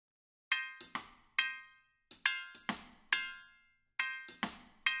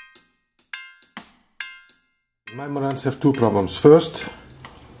My marantz have two problems. First,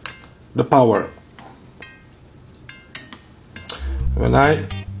 the power. When I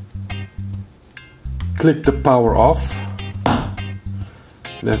click the power off,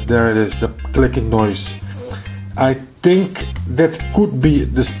 there it is, the clicking noise. I think that could be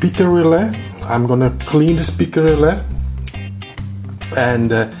the speaker relay. I'm gonna clean the speaker relay,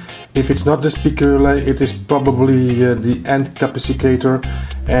 and if it's not the speaker relay, it is probably the end capacitor,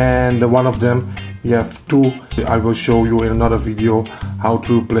 and one of them. You have two. I will show you in another video how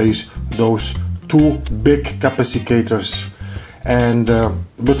to replace those two big capacitors. And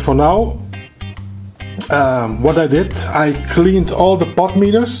but for now, what I did, I cleaned all the pot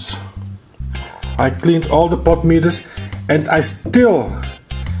meters. And I still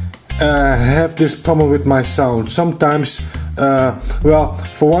have this problem with my sound. Sometimes, well,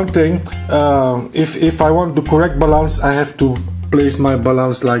 for one thing, if I want the correct balance, I have to place my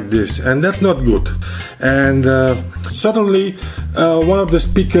balance like this, and that's not good. And suddenly one of the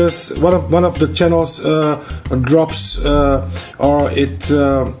speakers, one of the channels drops, or it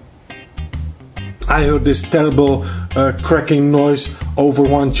I heard this terrible cracking noise over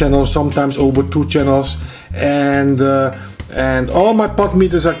one channel, sometimes over two channels, and all my pot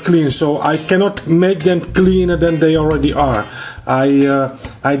meters are clean, so I cannot make them cleaner than they already are.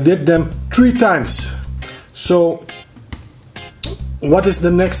 I did them 3 times. So what is the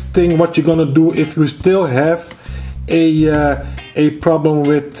next thing what you're gonna do if you still have a problem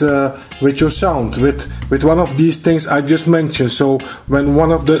with your sound, with one of these things I just mentioned? So when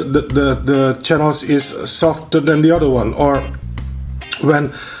one of the channels is softer than the other one, or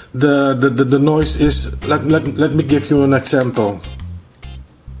when the noise is, let me give you an example.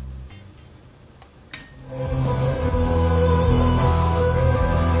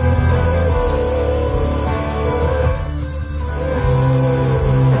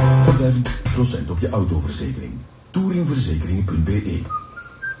 Op je autoverzekering. Touringverzekeringen.be.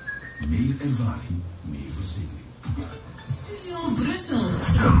 Meer ervaring, meer verzekering. Studio Brussel.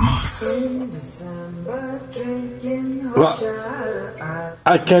 De Max. Well,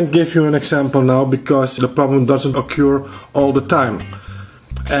 I can't give you an example now because the problem doesn't occur all the time.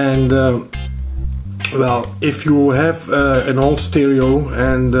 And well, if you have an old stereo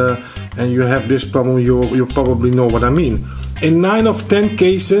and you have this problem, you probably know what I mean. In 9 of 10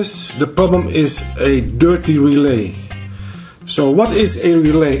 cases, the problem is a dirty relay. So what is a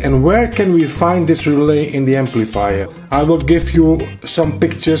relay, and where can we find this relay in the amplifier? I will give you some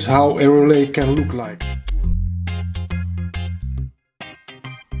pictures how a relay can look like.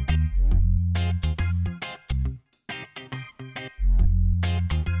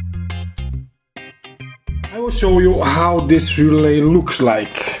 I will show you how this relay looks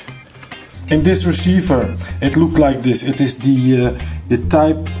like. In this receiver, it looked like this. It is the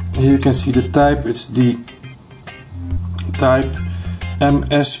type. Here you can see the type. It's the type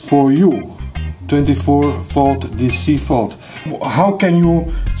MS4U, 24 volt DC fault. How can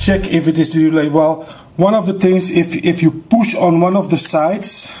you check if it is the relay? Well, one of the things, if you push on one of the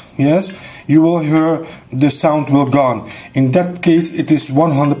sides, yes, you will hear the sound will gone. In that case, it is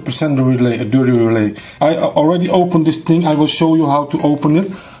 100% a relay, a dirty relay. I already opened this thing. I will show you how to open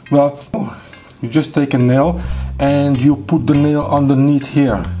it. Well, you just take a nail and you put the nail underneath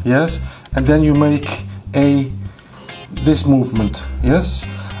here, yes, and then you make this movement, yes,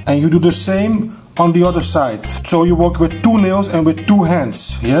 and you do the same on the other side. So you work with 2 nails and with 2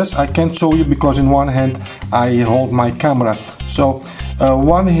 hands, yes. I can't show you because in one hand I hold my camera. So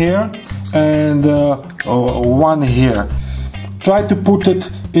one here and one here. Try to put it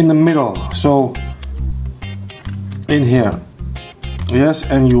in the middle, so in here, yes,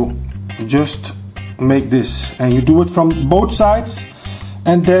 and you just make this, and you do it from both sides,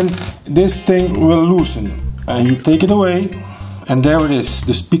 and then this thing will loosen, and you take it away, and there it is,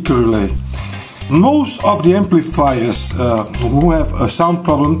 the speaker relay. Most of the amplifiers who have a sound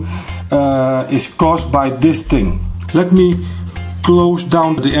problem is caused by this thing. Let me close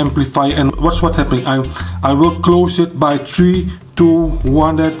down the amplifier, and what's happening? I will close it by 3, 2,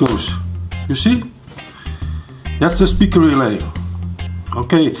 1. That goes. You see? That's the speaker relay.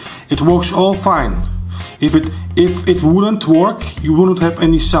 Okay, it works all fine. If it wouldn't work, you wouldn't have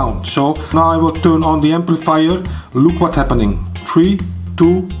any sound. So now I will turn on the amplifier. Look what's happening. 3,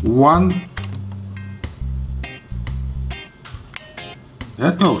 2, 1.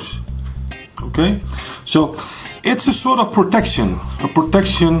 That goes. Okay, so it's a sort of protection,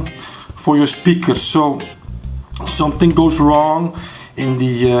 for your speakers. So something goes wrong in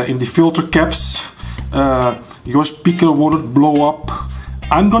the filter caps, your speaker won't blow up.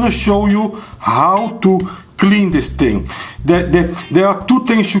 I'm gonna show you how to clean this thing. There are 2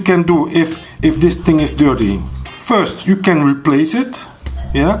 things you can do if this thing is dirty. First, you can replace it.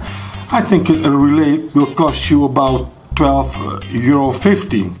 Yeah, I think a relay will cost you about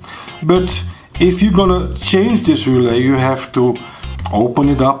 €12.50. But if you're gonna change this relay, you have to open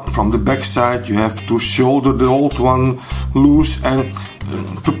it up from the back side. You have to solder the old one loose and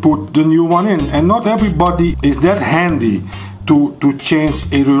to put the new one in. And not everybody is that handy to change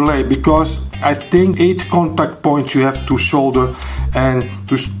a relay, because I think 8 contact points you have to solder and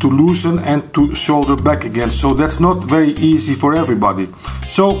to loosen and to solder back again. So that's not very easy for everybody.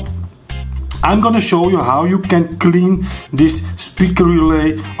 So I'm gonna show you how you can clean this speaker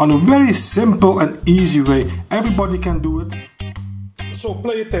relay on a very simple and easy way. Everybody can do it. So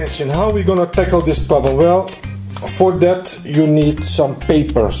pay attention, how are we gonna tackle this problem? Well, for that you need some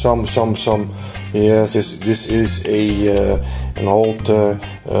paper, yes, this is an old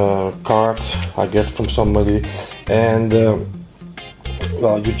card I get from somebody, and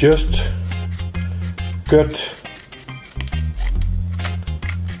well, you just cut,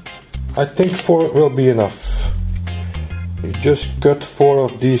 I think 4 will be enough. You just cut 4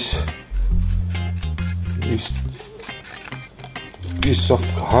 of these piece of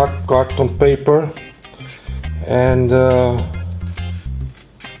hard carton paper, and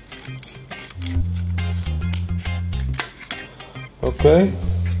okay,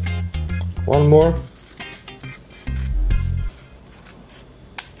 one more.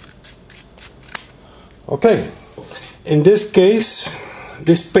 Okay, in this case,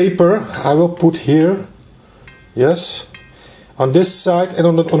 this paper I will put here, yes, on this side and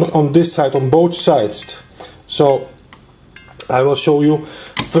on this side, on both sides. So I will show you,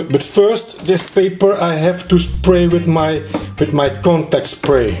 but first this paper I have to spray with my contact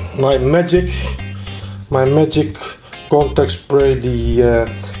spray, my magic contact spray, the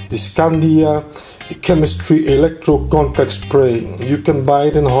Scandia chemistry electro contact spray. You can buy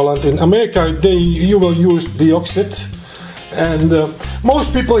it in Holland. In America you will use dioxide, and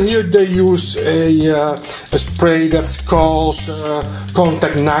most people here they use a spray that's called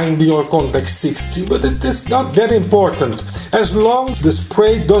contact 90 or contact 60, but it is not that important as long as the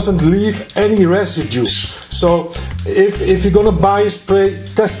spray doesn't leave any residue. So if you're gonna buy a spray,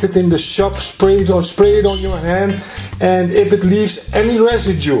 test it in the shop, spray it on your hand, and if it leaves any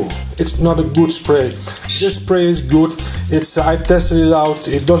residue, it's not a good spray. This spray is good. I tested it out.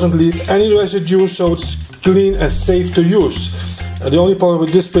 It doesn't leave any residue, so it's clean and safe to use. The only problem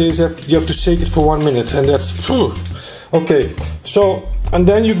with this spray is you have to shake it for 1 minute, and that's okay. So, and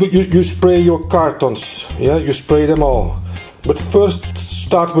then you spray your cartons. Yeah, you spray them all. But first,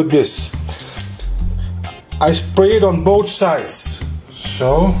 start with this. I spray it on both sides.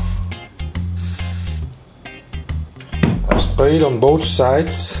 So I spray it on both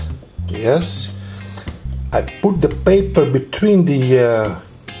sides. Yes. I put the paper between the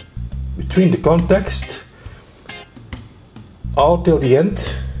contacts, all till the end.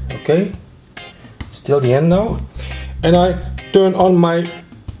 Okay, it's till the end now, and I turn on my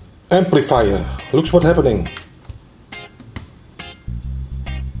amplifier. Looks what's happening.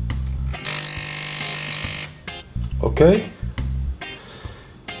 Okay,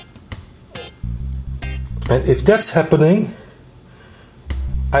 and if that's happening,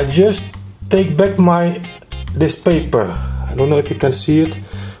 I just take back this paper. I don't know if you can see it.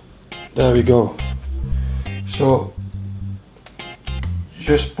 There we go. So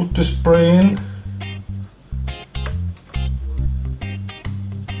just put the spray in,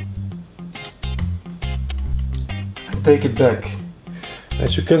 and take it back.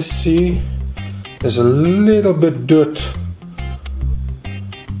 As you can see, there's a little bit dirt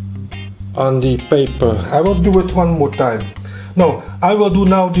on the paper. I will do it one more time. No, I will do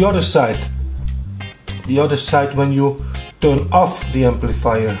now the other side. The other side when you turn off the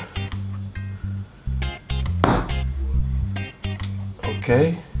amplifier.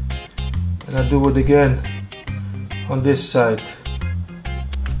 Okay, and I do it again on this side.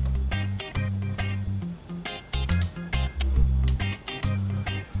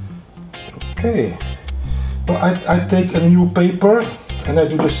 Okay, well, I take a new paper and I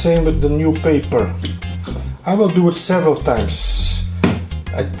do the same with the new paper. I will do it several times.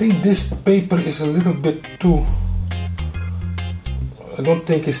 I think this paper is a little bit too, I don't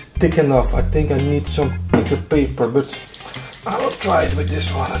think it's thick enough. I think I need some thicker paper, but I will try it with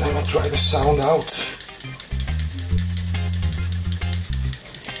this one and I will try the sound out.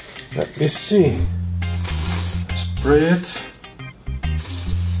 Let me see. Spray it.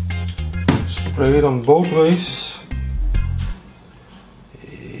 Spray it on both ways.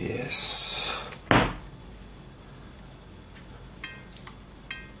 Yes.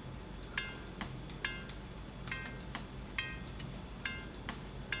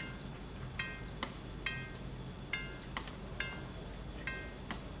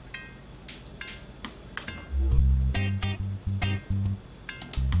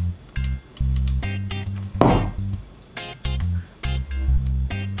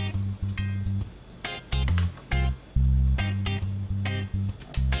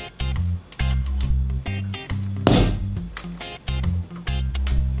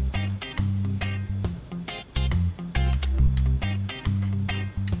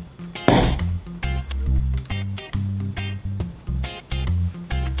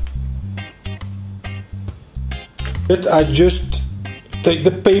 I just take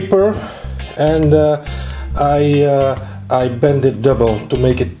the paper and I bend it double to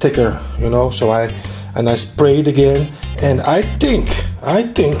make it thicker, you know. So I spray it again, and I think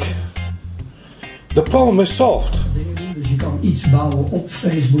the problem is solved. Dus je kan iets bouwen op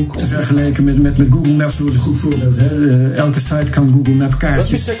Facebook. Vergeleken met Google Maps wordt een goed voorbeeld. Hè? Elke site kan Google Maps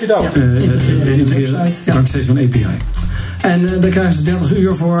kaartjes integreren dankzij zo'n API. En daar krijgen ze 30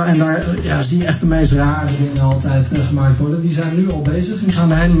 uur voor. En daar zie je echt de meest rare dingen altijd gemaakt worden. Die zijn nu al bezig. Die gaan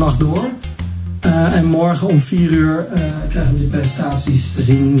de hele nacht door. En morgen om 4 uur krijgen we die presentaties te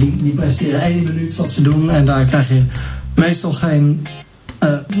zien. Die presenteren 1 minuut wat ze doen. En daar krijg je meestal geen...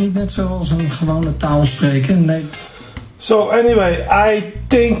 niet net zoals een gewone taal spreken. Nee. So anyway, I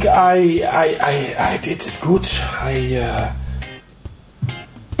think I did it good.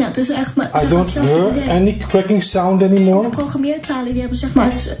 Ja, het is echt maar. I don't hear any cracking sound anymore. Programmeertalen die hebben zeg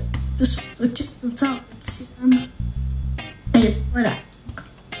maar dus een taal en je hoort dat.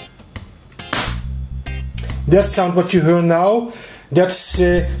 That sound what you hear now, that's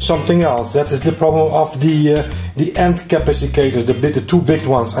something else. That is the problem of the end capacitors, the two big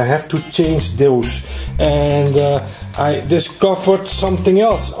ones. I have to change those, and I discovered something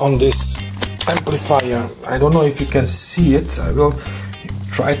else on this amplifier. I don't know if you can see it. I will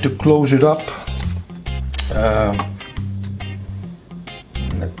try to close it up.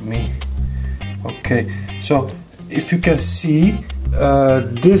 Let me. Okay, so if you can see,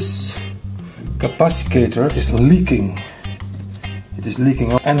 this capacitor is leaking. It is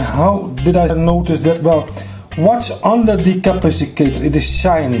leaking. And how did I notice that? Well, what's under the capacitor? It is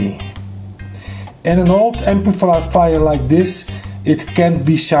shiny. And an old amplifier like this, it can't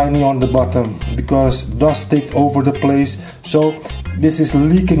be shiny on the bottom because dust takes over the place. So this is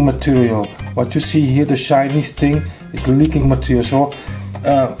leaking material. What you see here, the shiny thing, is leaking material. So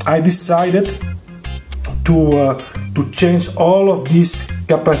I decided to change all of these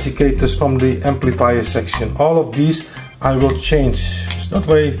capacitors from the amplifier section. All of these I will change. It's not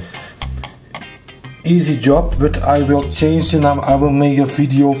very easy job, but I will change them. I will make a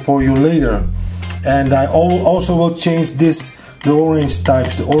video for you later. And I also will change the orange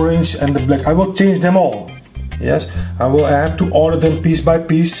types, the orange and the black. I will change them all. Yes, I have to order them piece by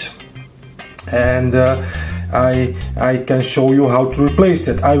piece, and I can show you how to replace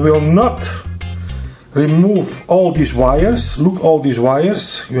it. I will not remove all these wires. Look, all these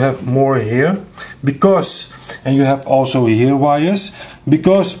wires. You have more here because, and you have also here wires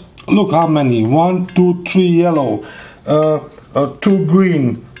because look how many. 1, 2, 3 yellow, 2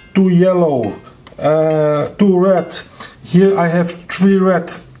 green, 2 yellow, 2 red. Here I have 3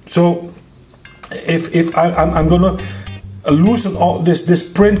 red. So if I'm gonna loosen all this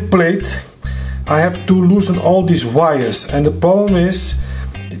print plate, I have to loosen all these wires, and the problem is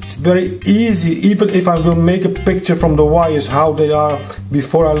it's very easy. Even if I will make a picture from the wires how they are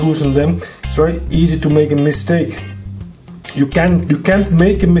before I loosen them, it's very easy to make a mistake. You can't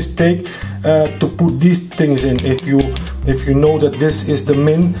make a mistake to put these things in. If you know that this is the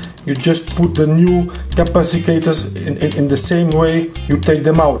min, you just put the new capacitors in the same way you take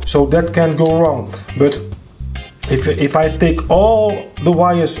them out. So that can go wrong. But if I take all the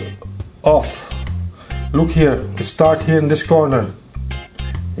wires off, look here, it starts here in this corner.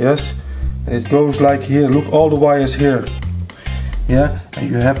 Yes, and it goes like here. Look, all the wires here. Yeah, and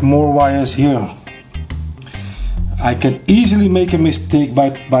you have more wires here. I can easily make a mistake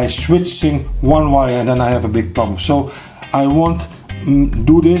by switching one wire, and then I have a big problem. So I won't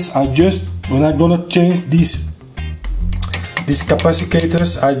do this. When I'm gonna change these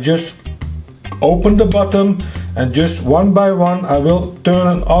capacitors, I just open the bottom, and just one by one I will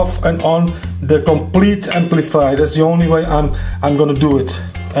turn off and on the complete amplifier. That's the only way I'm gonna do it.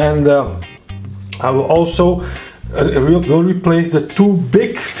 And I will also will replace the 2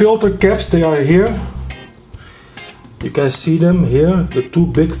 big filter caps. They are here. You can see them here, the 2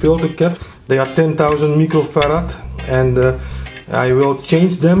 big filter caps. They are 10,000 microfarad, and I will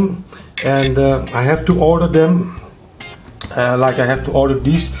change them, and I have to order them like I have to order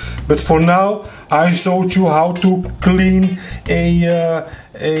these. But for now, I showed you how to clean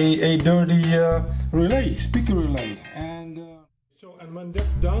a dirty relay, speaker relay. And and when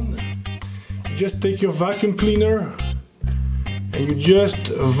that's done, you just take your vacuum cleaner and you just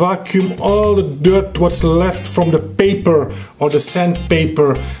vacuum all the dirt what's left from the paper or the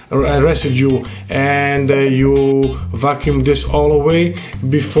sandpaper residue, and you vacuum this all away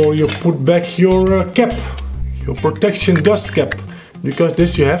before you put back your cap, your protection dust cap, because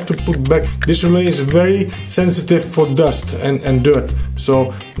this you have to put back. This relay is very sensitive for dust and dirt,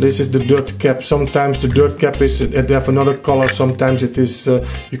 so this is the dirt cap. Sometimes the dirt cap is they have another color, sometimes it is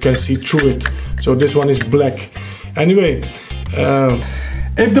you can see through it. So this one is black. Anyway,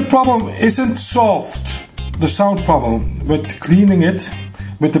 if the problem isn't solved, the sound problem, with cleaning it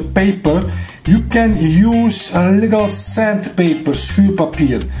with the paper, you can use a little sandpaper,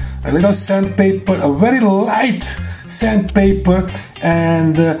 schuurpapier, a little sandpaper, a very light sandpaper,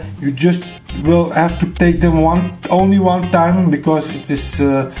 and you just will have to take them only one time, because it is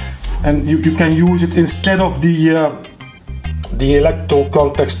and you can use it instead of the electro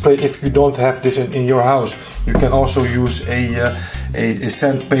contact spray. If you don't have this in your house, you can also use a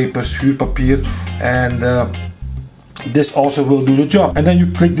sandpaper, schuurpapier, and this also will do the job. And then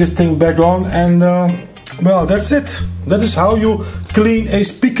you click this thing back on, and well, that's it. That is how you clean a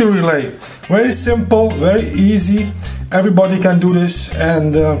speaker relay. Very simple, very easy. Everybody can do this,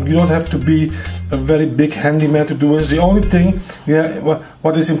 and you don't have to be a very big handyman to do this. The only thing,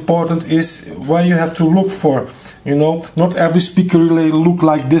 what is important is where you have to look for. You know, not every speaker relay look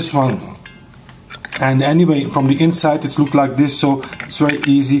like this one. And anyway, from the inside it look like this, so it's very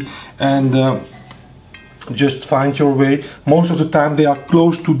easy. And just find your way. Most of the time they are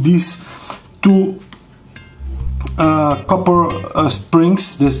close to these two copper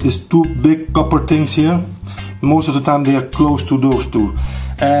springs. There's two big copper things here. Most of the time they are close to those two.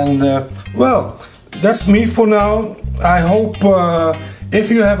 And well, that's me for now. I hope if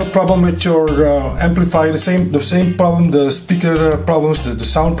you have a problem with your amplifier, the same problem, the speaker problems, the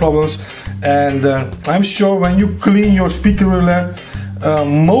sound problems, and I'm sure when you clean your speaker relay,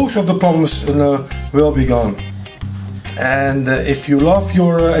 most of the problems will be gone. And if you love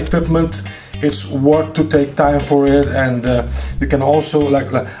your equipment, it's worth to take time for it. And you can also,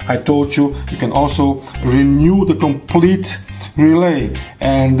 like I told you, you can also renew the complete relay,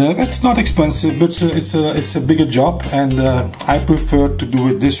 and it's not expensive, but it's a bigger job, and I prefer to do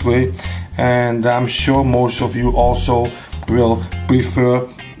it this way, and I'm sure most of you also will prefer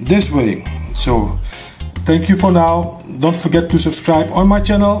this way. So thank you for now. Don't forget to subscribe on my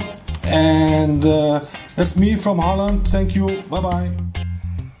channel, and that's me from Holland. Thank you. Bye bye.